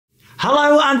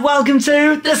Hello and welcome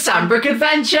to the Sanbrooke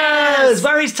Adventures,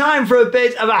 where it's time for a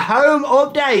bit of a home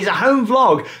update, a home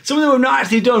vlog, something that we've not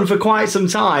actually done for quite some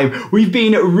time. We've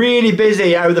been really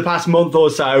busy over the past month or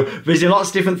so, visiting lots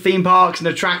of different theme parks and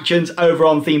attractions over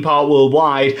on Theme Park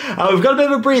Worldwide. We've got a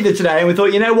bit of a breather today and we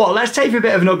thought, you know what, let's take you a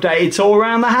bit of an updated tour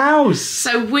around the house.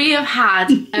 So we have had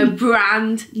a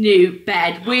brand new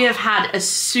bed. We have had a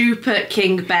super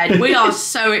king bed. We are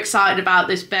so excited about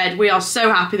this bed. We are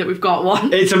so happy that we've got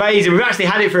one. It's amazing. We've actually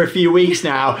had it for a few weeks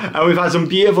now and we've had some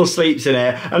beautiful sleeps in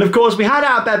it. And of course we had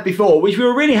our bed before, which we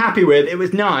were really happy with. It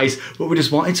was nice, but we just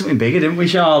wanted something bigger, didn't we,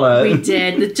 Charlotte? We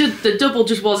did. The double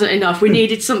just wasn't enough. We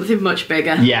needed something much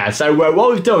bigger. Yeah, so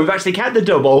what we've done, we've actually kept the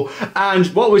double, and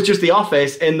what was just the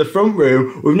office in the front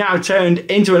room, we've now turned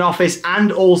into an office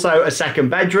and also a second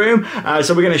bedroom.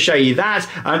 So we're going to show you that.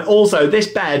 And also this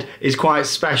bed is quite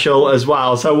special as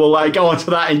well. So we'll go on to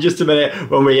that in just a minute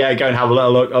when we go and have a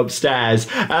little look upstairs.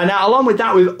 Now, along with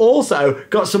that, we've also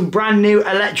got some brand new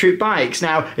electric bikes.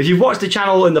 Now, if you've watched the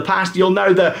channel in the past, you'll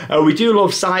know that we do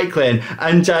love cycling.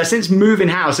 And since moving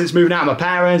house, since moving out with my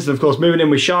parents, and of course moving in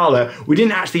with Charlotte, we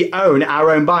didn't actually own our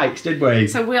own bikes, did we?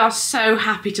 So we are so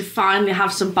happy to finally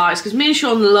have some bikes, because me and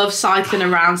Sean love cycling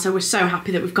around, so we're so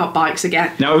happy that we've got bikes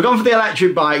again. Now, we've gone for the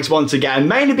electric bikes once again,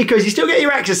 mainly because you still get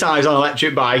your exercise on an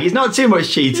electric bike. It's not too much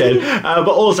cheating, but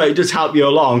also it does help you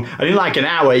along. And in like an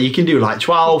hour, you can do like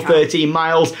 12, 13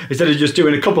 miles instead of just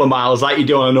doing a couple of miles like you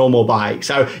do on a normal bike.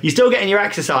 So you're still getting your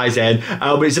exercise in,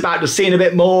 but it's about just seeing a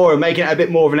bit more and making it a bit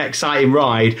more of an exciting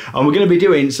ride. And we're going to be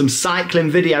doing some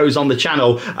cycling videos on the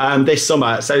channel this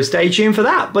summer, so stay tuned for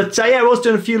that. But yeah, we're also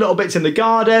doing a few little bits in the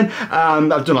garden.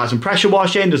 I've done like some pressure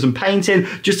washing, done some painting,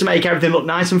 just to make everything look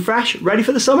nice and fresh, ready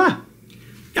for the summer.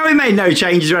 Now, we made no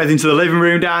changes or anything to the living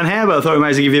room down here, but I thought we might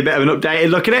as well give you a bit of an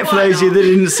updated look at it for those of you that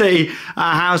didn't see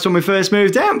our house when we first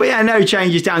moved in. But yeah, no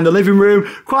changes down the living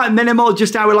room. Quite minimal,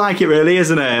 just how we like it really,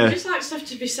 isn't it? We just like stuff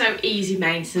to be so easy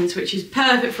maintenance, which is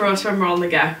perfect for us when we're on the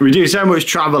go. We do so much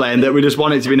travelling that we just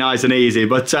want it to be nice and easy.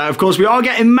 But of course, we are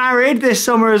getting married this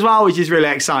summer as well, which is really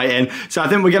exciting. So I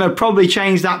think we're going to probably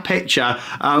change that picture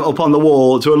up on the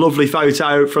wall to a lovely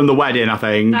photo from the wedding, I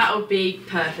think. That would be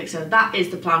perfect. So that is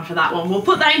the plan for that one. We'll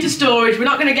put that into storage. We're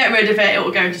not going to get rid of it. It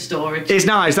will go into storage. It's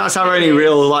nice. That's our only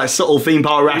real like subtle theme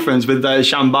park reference, with the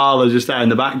Shambhala just there in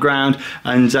the background.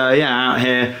 And yeah, out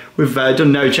here we've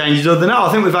done no changes other than,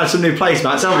 I think we've had some new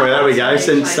placemats, haven't we? There we go.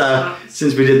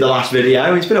 Since we did the last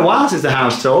video. It's been a while since the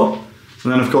house tour.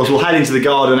 And then of course we'll head into the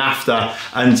garden after,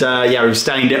 and yeah, we've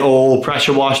stained it all,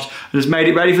 pressure washed, and just made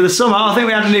it ready for the summer. I think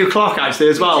we had a new clock actually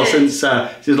as well since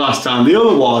last time. The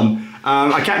other one,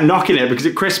 I kept knocking it because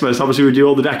at Christmas, obviously we do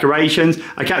all the decorations.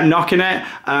 I kept knocking it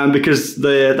because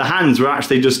the hands were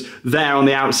actually just there on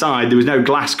the outside. There was no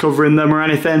glass covering them or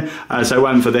anything. So I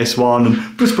went for this one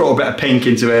and just brought a bit of pink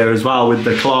into here as well with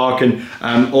the clock,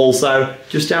 and also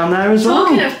just down there as well.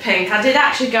 Talking of pink, I did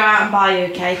actually go out and buy you a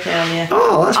cake earlier.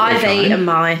 Oh, that's I've eaten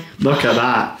mine. Look at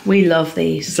that. We love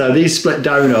these. So these split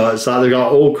donuts, they've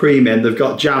got all cream in, they've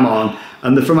got jam on,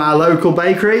 and they're from our local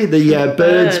bakery, the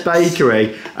Birds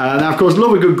Bakery. Now, of course,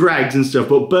 love a good Greggs and stuff,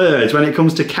 but Birds, when it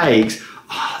comes to cakes,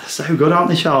 oh, they're so good, aren't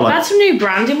they, Charlotte? I've had some new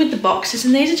branding with the boxes,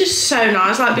 and these are just so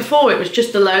nice. Like before, it was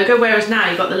just the logo, whereas now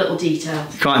you've got the little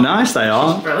details. Quite nice, they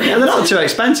are. Brilliant. Yeah, they're not too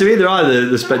expensive either, either,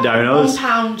 the split donuts.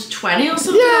 £1.20 or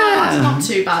something. Yeah. That's not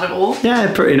too bad at all.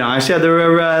 Yeah, pretty nice. Yeah,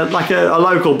 they're like a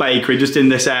local bakery just in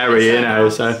this area, you know,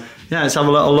 so yeah, let's have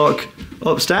a little look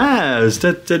upstairs.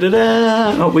 Da, da, da,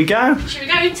 da. Up we go. Should we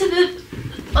go into the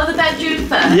other bedroom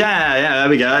first? Yeah, there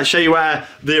we go. Let's show you where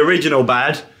the original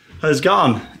bed has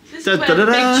gone. This is where the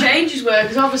big changes were,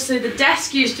 because obviously the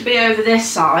desk used to be over this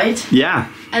side. Yeah.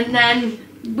 And then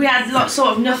we had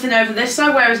sort of nothing over this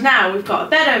side, whereas now we've got a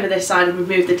bed over this side and we've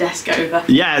moved the desk over.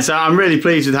 Yeah, so I'm really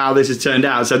pleased with how this has turned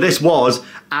out. So this was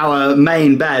our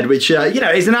main bed, which, you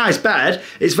know, is a nice bed.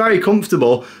 It's very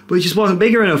comfortable, but it just wasn't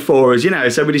bigger enough for us, you know,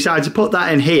 so we decided to put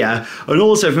that in here. And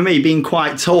also for me, being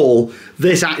quite tall,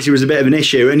 this actually was a bit of an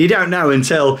issue, and you don't know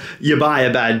until you buy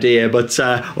a bed, dear. But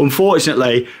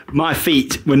unfortunately, my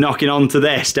feet were knocking onto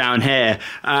this down here.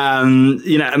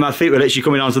 You know, and my feet were literally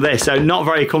coming onto this, so not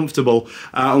very comfortable,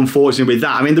 unfortunately, with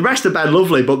that. I mean, the rest of the bed,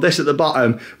 lovely, but this at the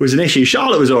bottom was an issue.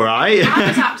 Charlotte was all right. I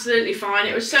was absolutely fine.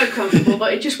 It was so comfortable,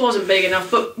 but it just wasn't big enough.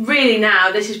 But really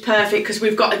now, this is perfect because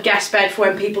we've got a guest bed for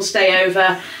when people stay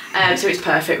over. So it's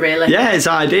perfect, really. Yeah, it's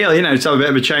ideal, you know, to have a bit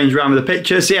of a change around with the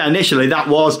pictures. So yeah, initially that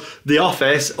was the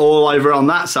office all over on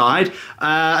that side,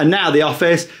 and now the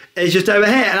office is just over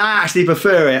here, and I actually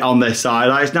prefer it on this side.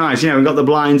 Like, it's nice, you know, we've got the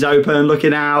blinds open,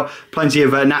 looking out, plenty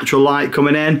of natural light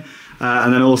coming in,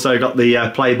 and then also got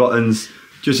the play buttons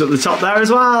just at the top there as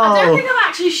well. I don't think I've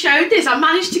actually showed this. I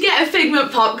managed to get a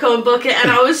Figment popcorn bucket and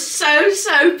I was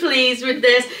so pleased with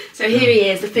this. So here he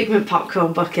is, the Figment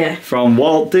popcorn bucket. From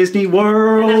Walt Disney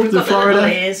World in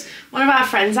Florida. One of our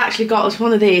friends actually got us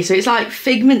one of these, so it's like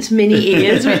Figment's mini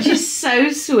ears, which is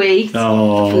so sweet.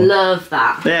 Oh, love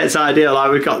that. Yeah, it's ideal. Like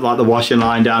we've got like the washing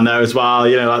line down there as well.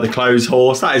 You know, like the clothes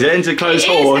horse. That is it. It's a clothes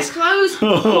horse. It is a clothes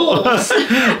horse.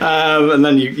 And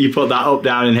then you put that up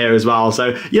down in here as well.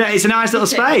 So you know, it's a nice little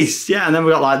space. Yeah, and then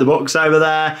we've got like the books over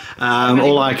there.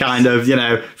 All our kind of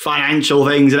financial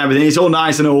things and everything. It's all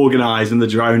nice and organised, and the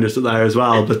drone just up there as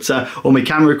well. But all my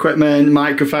camera equipment,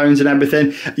 microphones, and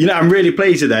everything. You know, I'm really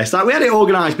pleased with this. Like we had it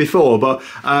organised before, but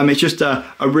it's just a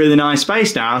really nice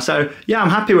space now. So yeah, I'm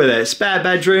happy with it. Spare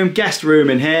bedroom, guest room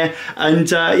in here, and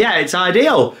yeah, it's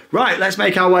ideal. Right, let's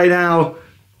make our way now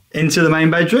into the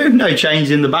main bedroom. No change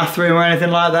in the bathroom or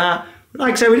anything like that.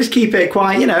 Like I say, we just keep it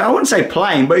quite, I wouldn't say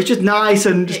plain, but it's just nice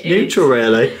and just neutral,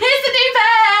 really. Here's the new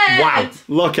bed! Wow,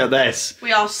 look at this.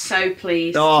 We are so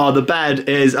pleased. Oh, the bed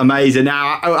is amazing.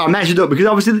 Now, I measured up because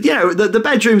obviously, the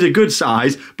bedroom's a good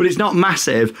size, but it's not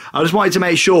massive. I just wanted to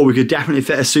make sure we could definitely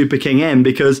fit a Super King in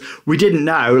because we didn't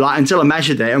know, until I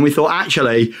measured it, and we thought,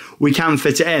 actually, we can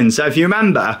fit it in. So if you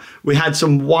remember, we had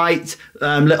some white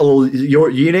little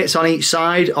units on each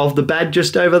side of the bed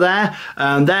just over there.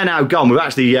 They're now gone. We've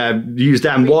actually used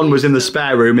them. One was in the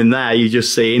spare room in there, you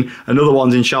just seen. Another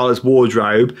one's in Charlotte's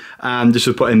wardrobe, just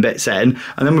for putting bits in.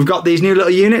 And then we've got these new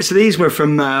little units. So these were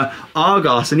from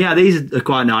Argos. And yeah, these are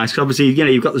quite nice. Because obviously,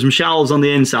 you've got some shelves on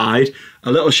the inside,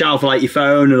 a little shelf for like your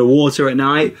phone and a water at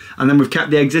night. And then we've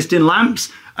kept the existing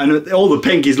lamps. And all the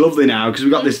pink is lovely now because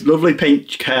we've got this lovely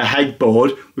pink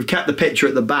headboard. We've kept the picture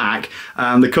at the back,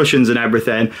 the cushions and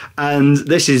everything. And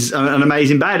this is an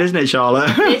amazing bed, isn't it,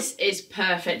 Charlotte? This is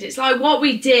perfect. It's like what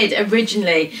we did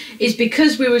originally is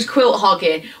because we was quilt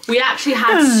hogging, we actually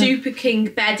had Super King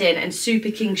bedding and Super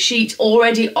King sheets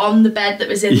already on the bed that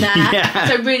was in there. Yeah.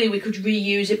 So really we could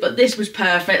reuse it, but this was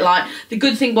perfect. Like the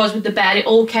good thing was with the bed, it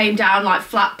all came down like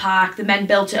flat pack. The men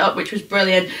built it up, which was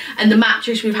brilliant. And the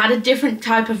mattress, we've had a different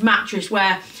type of mattress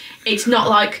where it's not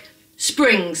like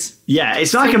springs. Yeah,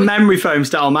 it's like a memory foam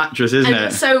style mattress, isn't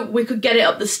it? So we could get it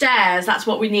up the stairs, that's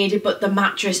what we needed, but the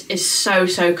mattress is so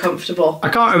comfortable. I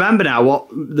can't remember now what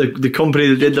the company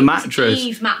that did the mattress.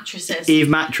 Eve Mattresses. Eve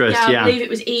Mattress, yeah. I believe it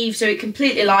was Eve, so it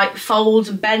completely folds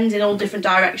and bends in all different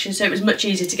directions, so it was much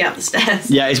easier to get up the stairs.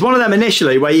 Yeah, it's one of them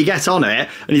initially where you get on it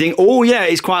and you think, oh yeah,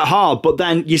 it's quite hard, but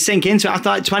then you sink into it after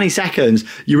like 20 seconds,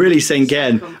 you really sink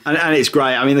in, and it's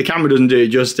great. I mean, the camera doesn't do it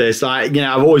justice. Like,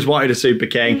 I've always wanted a Super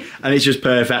King, and it's just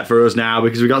perfect for us now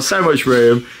because we've got so much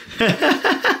room.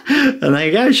 And there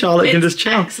you go, Charlotte can just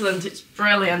chill. Excellent, it's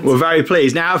brilliant. We're very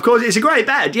pleased. Now, of course, it's a great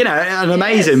bed, an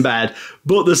amazing bed,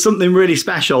 but there's something really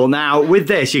special. Now, with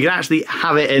this, you can actually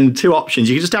have it in two options.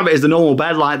 You can just have it as the normal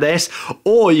bed like this,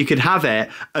 or you could have it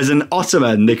as an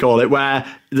ottoman, they call it, where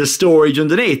there's storage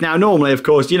underneath. Now, normally, of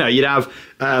course, you'd have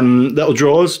little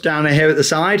drawers down here at the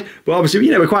side, but obviously,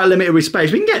 we're quite limited with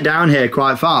space. We can get down here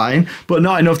quite fine, but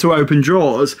not enough to open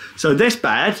drawers. So this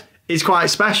bed is quite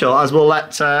special, as we'll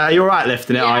let... are you all right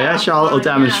lifting it, are you? Charlotte will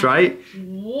demonstrate. Yeah.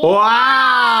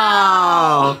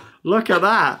 Wow! Look at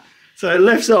that. So it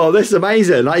lifts up. This is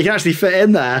amazing. Like, you can actually fit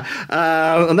in there.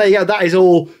 And there you go. That is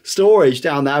all storage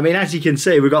down there. I mean, as you can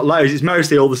see, we've got loads. It's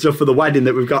mostly all the stuff for the wedding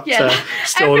that we've got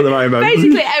stored at the moment.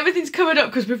 Basically, everything's covered up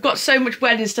because we've got so much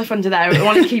wedding stuff under there. We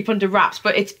want to keep under wraps.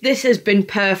 But this has been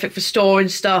perfect for storing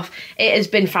stuff. It has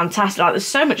been fantastic. Like, there's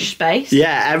so much space.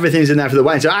 Yeah, everything's in there for the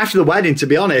wedding. So after the wedding, to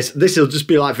be honest, this will just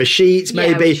be like for sheets,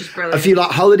 maybe a few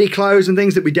like holiday clothes and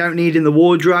things that we don't need in the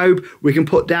wardrobe. We can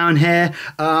put down here.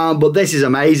 But this is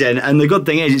amazing. And the good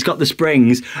thing is it's got the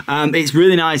springs. It's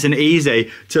really nice and easy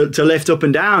to lift up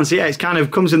and down. So yeah, it kind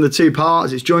of comes in the two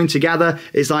parts. It's joined together.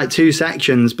 It's like two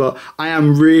sections, but I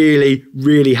am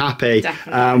really happy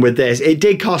with this. It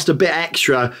did cost a bit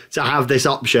extra to have this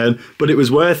option, but it was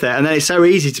worth it. And then it's so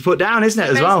easy to put down, isn't it,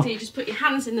 as well? You just put your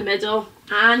hands in the middle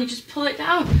and you just pull it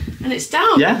down and it's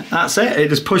down. Yeah, that's it. It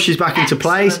just pushes back into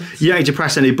place. You don't need to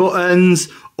press any buttons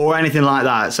or anything like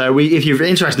that. So if you're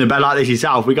interested in a bed like this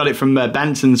yourself, we got it from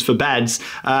Benson's for Beds.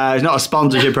 It's not a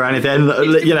sponsorship or anything,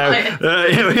 but yeah,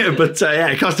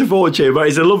 it cost a fortune, but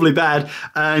it's a lovely bed.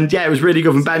 And yeah, it was really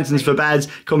good from Benson's for Beds,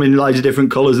 come in loads of different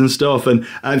colours and stuff. And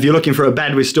if you're looking for a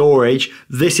bed with storage,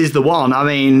 this is the one. I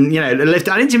mean, I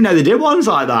didn't even know they did ones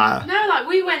like that. No, like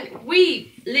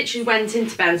we literally went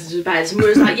into Benson's for Beds and we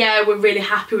was like, yeah, we're really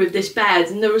happy with this bed.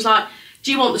 And there was like,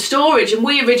 do you want the storage? And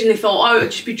we originally thought, oh, it'd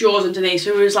just be drawers underneath.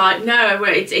 So we was like, no,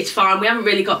 it's fine. We haven't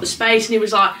really got the space. And he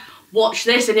was like, watch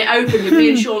this. And it opened and me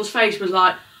and Sean's face was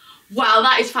like, Wow,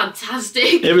 that is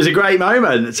fantastic. It was a great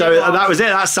moment. So that was it.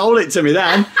 That sold it to me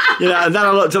then. You know, and then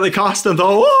I looked at the cost and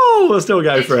thought, whoa, we'll still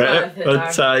go for it.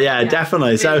 But yeah,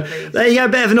 definitely. So there you go, a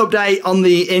bit of an update on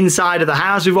the inside of the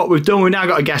house with what we've done. We've now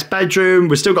got a guest bedroom.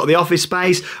 We've still got the office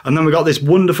space. And then we've got this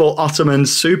wonderful Ottoman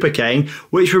Super King,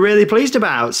 which we're really pleased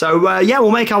about. So yeah,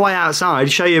 we'll make our way outside,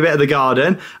 show you a bit of the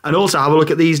garden, and also have a look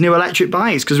at these new electric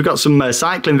bikes because we've got some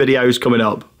cycling videos coming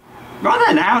up. Right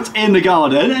then, out in the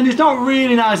garden, and it's not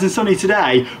really nice and sunny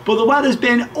today, but the weather's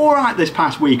been alright this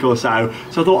past week or so,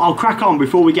 so I thought I'll crack on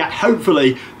before we get,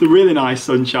 hopefully, the really nice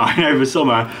sunshine over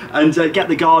summer, and get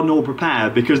the garden all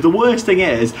prepared, because the worst thing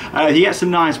is, if you get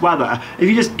some nice weather, if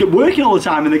you just get working all the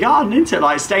time in the garden, isn't it?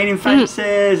 Like staining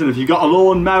fences, and if you've got a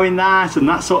lawn, mowing that, and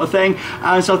that sort of thing,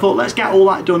 so I thought, let's get all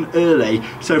that done early,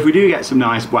 so if we do get some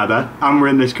nice weather, and we're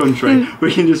in this country,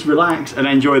 we can just relax and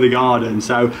enjoy the garden.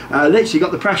 So, literally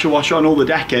got the pressure washer on all the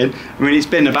decking. I mean, it's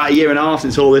been about 1.5 years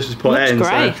since all this was put in.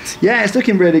 Great. So yeah, it's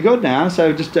looking really good now.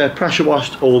 So just pressure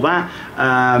washed all that.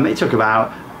 It took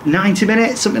about 90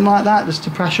 minutes, something like that, just to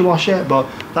pressure wash it, but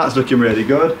that's looking really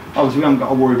good. Obviously we haven't got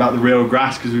to worry about the real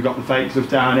grass because we've got the fake stuff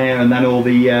down here and then all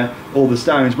the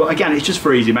stones, but again, it's just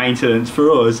for easy maintenance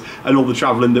for us and all the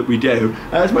travelling that we do.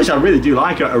 As much as I really do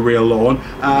like a real lawn,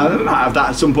 I might have that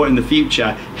at some point in the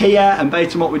future. Here, and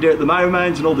based on what we do at the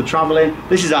moment and all the travelling,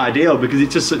 this is ideal because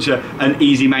it's just such an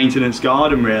easy maintenance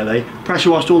garden, really. Pressure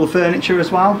washed all the furniture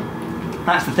as well.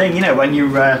 That's the thing, you know, when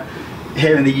you're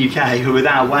here in the UK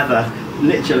without weather,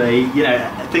 literally, you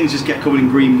know, things just get covered in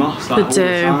green moss like all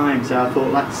the time. So I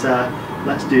thought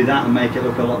let's do that and make it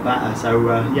look a lot better. So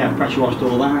yeah, pressure washed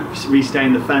all that,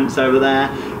 restained the fence over there,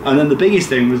 and then the biggest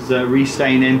thing was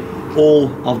restaining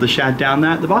all of the shed down there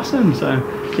at the bottom. So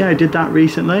yeah, I did that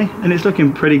recently, and it's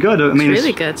looking pretty good. I mean, it's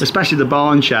really good, especially the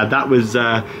barn shed. That was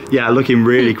yeah, looking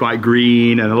really quite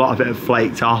green, and a lot of it had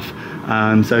flaked off.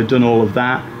 So I've done all of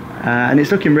that, and it's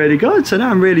looking really good. So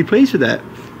now I'm really pleased with it.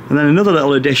 And then another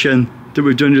little addition that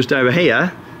we've done just over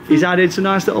here is added some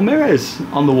nice little mirrors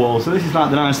on the wall. So this is like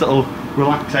the nice little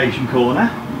relaxation corner.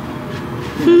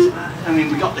 I mean,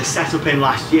 we got this set up in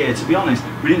last year. To be honest,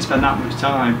 we didn't spend that much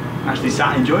time actually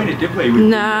sat enjoying it, did we?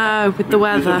 With the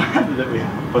weather that we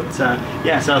had. But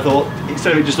yeah, so I thought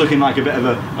instead of it just looking like a bit of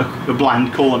a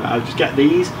bland corner, I'd just get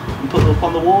these and put them up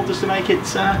on the wall just to make it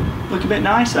look a bit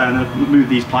nicer. And I've moved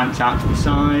these plants out to the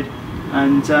side.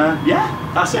 And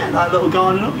yeah, that's it, that little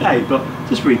garden update. But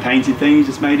just repainted things,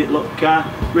 just made it look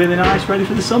really nice, ready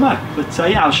for the summer. But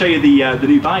yeah, I'll show you the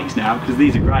new bikes now, because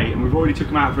these are great, and we've already took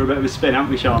them out for a bit of a spin,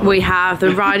 haven't we, Charlotte? We have,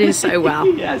 they're riding so well.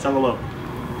 Yeah, let's have a look.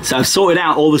 So I've sorted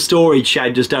out all the storage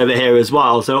shed just over here as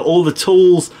well. So all the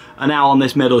tools are now on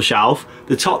this middle shelf.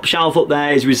 The top shelf up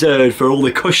there is reserved for all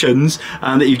the cushions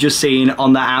that you've just seen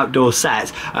on that outdoor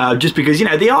set. Just because, you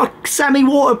know, they are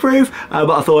semi-waterproof, but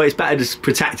I thought it's better just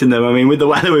protecting them. I mean, with the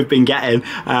weather we've been getting,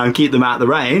 keep them out of the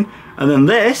rain. And then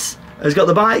this has got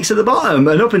the bikes at the bottom,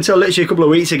 and up until literally a couple of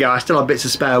weeks ago I still had bits of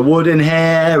spare wood in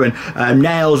here and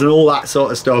nails and all that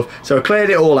sort of stuff, so I cleared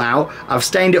it all out. I've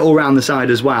stained it all around the side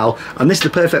as well, and this is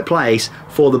the perfect place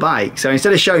for the bike. So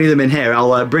instead of showing you them in here,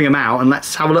 I'll bring them out and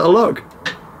let's have a little look.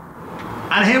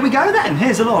 And here we go then,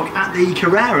 here's a look at the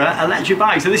Carrera electric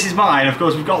bike. So this is mine, of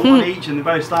course we've got one each and they're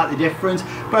both slightly different,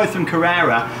 both from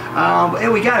Carrera. But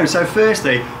here we go, so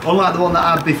firstly, unlike the one that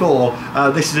I had before,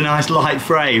 this is a nice light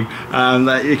frame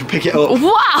that you can pick it up.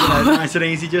 Wow! Nice and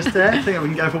easy just there. I think we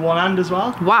can go for one hand as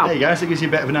well. Wow. There you go, so it gives you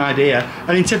a bit of an idea.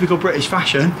 And in typical British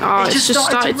fashion, it's just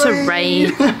started to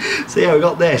rain. So yeah, we've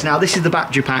got this. Now this is the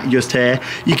battery pack just here.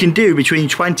 You can do between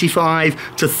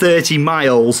 25 to 30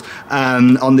 miles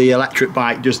on the electric bike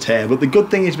just here, but the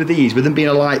good thing is with these, with them being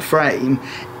a light frame,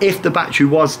 if the battery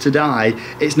was to die,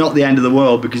 it's not the end of the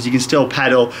world because you can still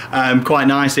pedal quite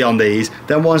nicely on these.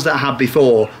 Then ones that I had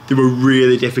before, they were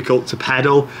really difficult to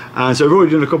pedal, so we've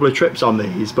already done a couple of trips on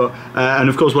these, but and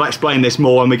of course we'll explain this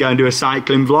more when we go and do a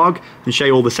cycling vlog and show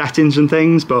you all the settings and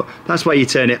things. But that's where you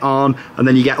turn it on, and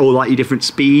then you get all like your different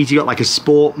speeds. You got like a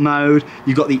sport mode,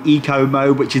 you've got the eco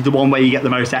mode, which is the one where you get the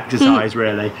most exercise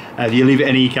really. If you leave it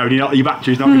in eco, your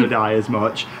battery's not going to die as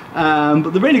much. But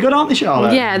they're really good, aren't they,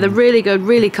 Charlotte? Yeah, they're really good,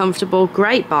 really comfortable,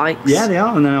 great bikes. Yeah, they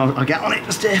are, and then I'll get on it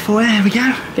just here for you. Here we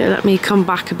go. Okay, let me come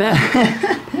back a bit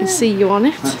and see you on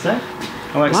it. That's it.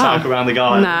 I won't cycle around the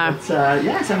garden. No. But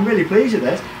yes, I'm really pleased with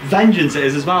this. Vengeance it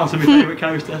is as well, so my favourite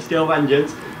coaster, Steel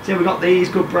Vengeance. So we've got these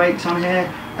good brakes on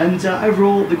here, and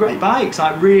overall the great bikes.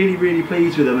 I'm really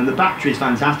pleased with them, and the battery's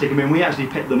fantastic. I mean, we actually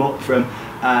picked them up from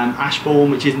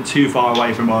Ashbourne, which isn't too far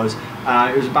away from us.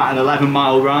 It was about an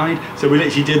 11-mile ride, so we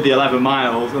literally did the 11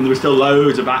 miles, and there was still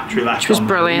loads of battery left. Which was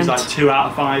brilliant. It was like 2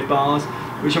 out of 5 bars.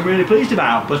 which I'm really pleased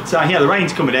about. But yeah, the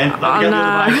rain's coming in. Let me get the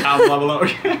other bike out and have a look.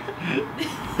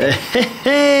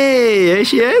 Hey, here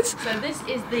she is. So this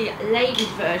is the ladies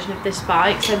version of this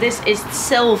bike. So this is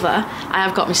silver. I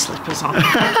have got my slippers on.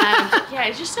 Yeah,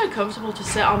 it's just so comfortable to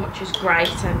sit on, which is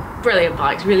great, and brilliant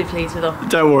bikes. Really pleased with them.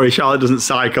 Don't worry, Charlotte doesn't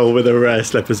cycle with her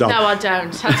slippers on. No, I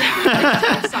don't.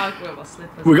 I don't cycle with my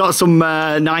slippers. We've got some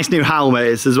nice new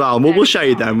helmets as well. We'll show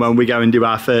you them when we go and do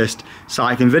our first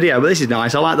cycling video. But this is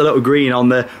nice. I like the little green on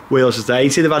the wheels today. You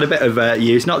see they've had a bit of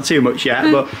use, not too much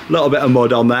yet, but a little bit of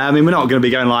mud on there. I mean, we're not going to be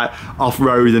going like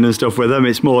off-roading and stuff with them.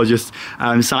 It's more just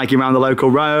cycling around the local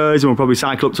roads, and we'll probably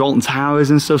cycle up to Alton Towers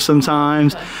and stuff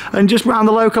sometimes, and just around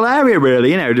the local area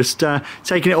really, you know, just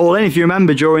taking it all in. If you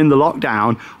remember, during the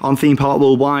lockdown on Theme Park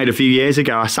Worldwide a few years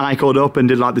ago, I cycled up and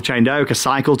did like the Chained Oak. I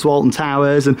cycled to Alton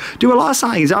Towers and do a lot of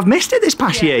cycling. I've missed it this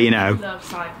past year, you know. I love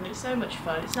cycling. It's so much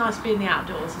fun. It's nice being in the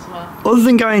outdoors as well. Other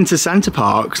than going to Centre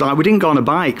Parks, like we didn't go on a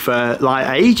bike for like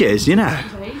ages, you know.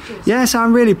 Yeah, so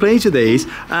I'm really pleased with these.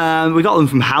 We got them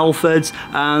from Halfords.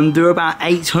 They're about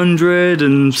 800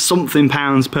 and something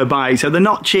pounds per bike, so they're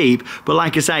not cheap. But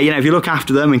like I say, you know, if you look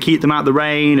after them and keep them out of the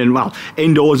rain and, well,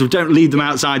 indoors, don't leave them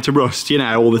outside to rust, you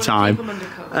know, all the time.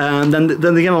 Then they're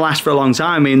going to last for a long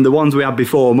time. I mean, the ones we had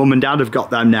before, Mum and Dad have got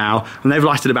them now, and they've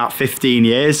lasted about 15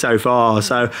 years so far.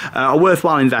 So a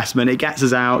worthwhile investment. It gets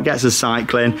us out, gets us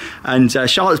cycling. And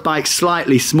Charlotte's bike's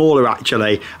slightly smaller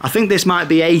actually. I think this might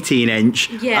be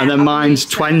 18-inch, and then mine's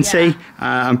 20. Yeah.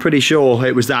 I'm pretty sure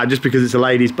it was that, just because it's a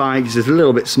lady's bike. It's just a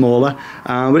little bit smaller,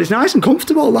 but it's nice and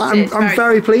comfortable. I'm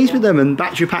very pleased with them, and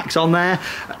battery packs on there.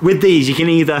 With these, you can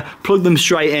either plug them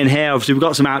straight in here. Obviously, we've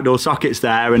got some outdoor sockets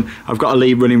there, and I've got a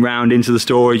lead running round into the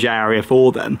storage area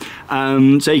for them.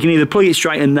 So you can either plug it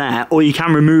straight in there, or you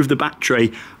can remove the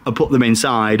battery and put them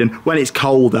inside. And when it's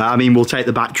colder, I mean, we'll take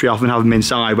the battery off and have them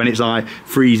inside when it's like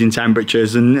freezing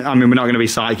temperatures. And I mean, we're not going to be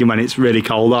cycling when it's really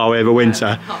cold, are we, over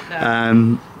winter?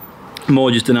 No.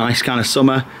 More just a nice kind of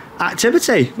summer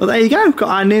activity. Well, there you go. Got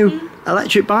our new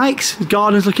electric bikes. The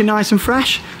garden's looking nice and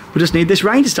fresh. We just need this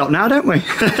rain to stop now, don't we?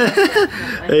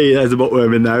 Hey, there's a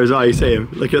buttworm in there as well. You see him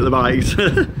looking at the bikes.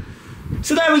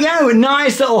 So there we go, a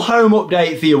nice little home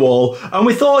update for you all. And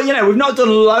we thought, you know, we've not done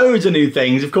loads of new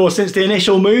things, of course, since the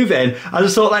initial move in. I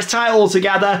just thought, let's tie it all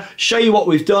together, show you what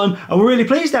we've done, and we're really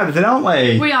pleased with everything, aren't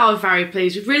we? We are very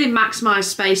pleased. We've really maximised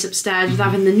space upstairs with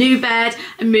having the new bed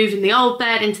and moving the old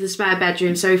bed into the spare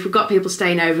bedroom. So if we've got people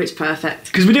staying over, it's perfect.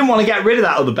 Because we didn't want to get rid of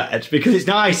that other bed, because it's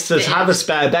nice to have a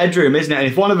spare bedroom, isn't it? And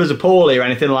if one of us are poorly or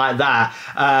anything like that,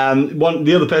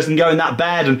 the other person can go in that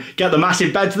bed and get the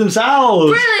massive bed to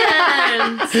themselves. Brilliant!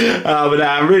 But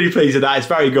I'm really pleased with that. It's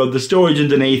very good. The storage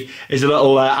underneath is a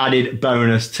little added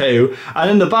bonus too. And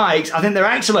then the bikes, I think they're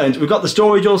excellent. We've got the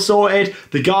storage all sorted.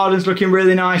 The garden's looking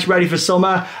really nice, ready for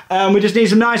summer. We just need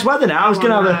some nice weather now. I was going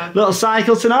to have a little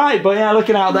cycle tonight, but yeah,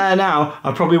 looking out there now,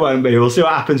 I probably won't be. We'll see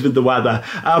what happens with the weather.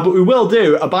 But we will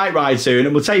do a bike ride soon,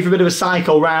 and we'll take you for a bit of a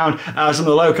cycle around some of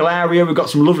the local area. We've got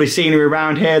some lovely scenery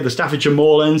around here, the Staffordshire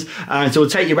moorlands, so we'll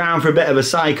take you around for a bit of a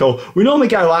cycle. We normally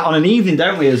go like on an evening,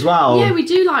 don't we, as well? Yeah, we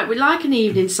do. We like an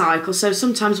evening cycle, so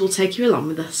sometimes we'll take you along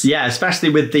with us. Yeah, especially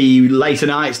with the later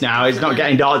nights now. It's not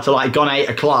getting dark till like gone 8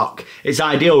 o'clock. It's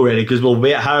ideal really, because we'll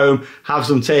be at home, have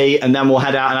some tea, and then we'll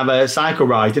head out and have a cycle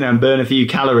ride, you know, and burn a few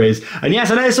calories. And yes,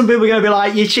 I know some people are going to be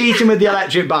like, you're cheating with the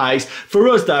electric bikes. For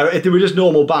us though, if they were just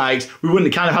normal bikes, we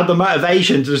wouldn't kind of have the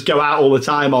motivation to just go out all the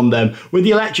time on them. With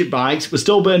the electric bikes, we're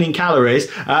still burning calories,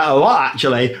 a lot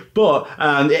actually, but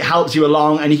it helps you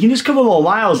along, and you can just cover more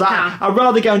miles. I'd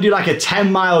rather go and do like a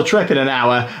 10-mile trip in an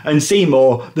hour and see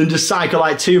more than just cycle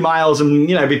like 2 miles and,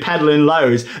 you know, be pedaling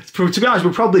loads. To be honest,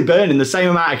 we're probably burning the same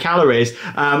amount of calories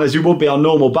as we would be on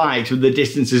normal bikes with the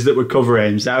distances that we're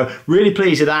covering. So really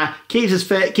pleased with that. Keeps us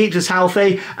fit, keeps us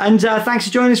healthy, and thanks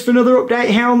for joining us for another update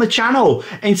here on the channel.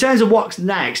 In terms of what's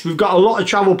next, we've got a lot of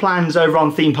travel plans over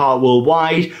on Theme Park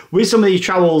Worldwide. With some of these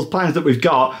travel plans that we've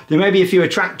got, there may be a few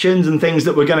attractions and things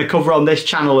that we're going to cover on this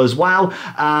channel as well,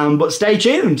 but stay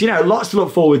tuned. You know, lots to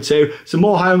look forward to. Some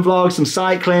more home vlogs, some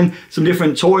cycling, some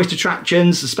different tourist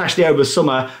attractions, especially over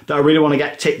summer, that I really want to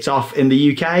get ticked off in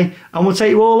the UK, and we'll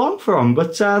take you all along for them.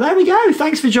 But there we go.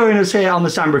 Thanks for joining us here on the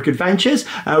Sanbrooke Adventures.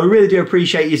 We really do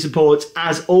appreciate your support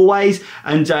as always,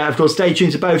 and of course stay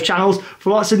tuned to both channels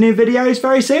for lots of new videos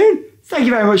very soon. Thank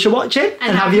you very much for watching,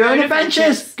 and have your own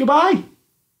adventures. Goodbye.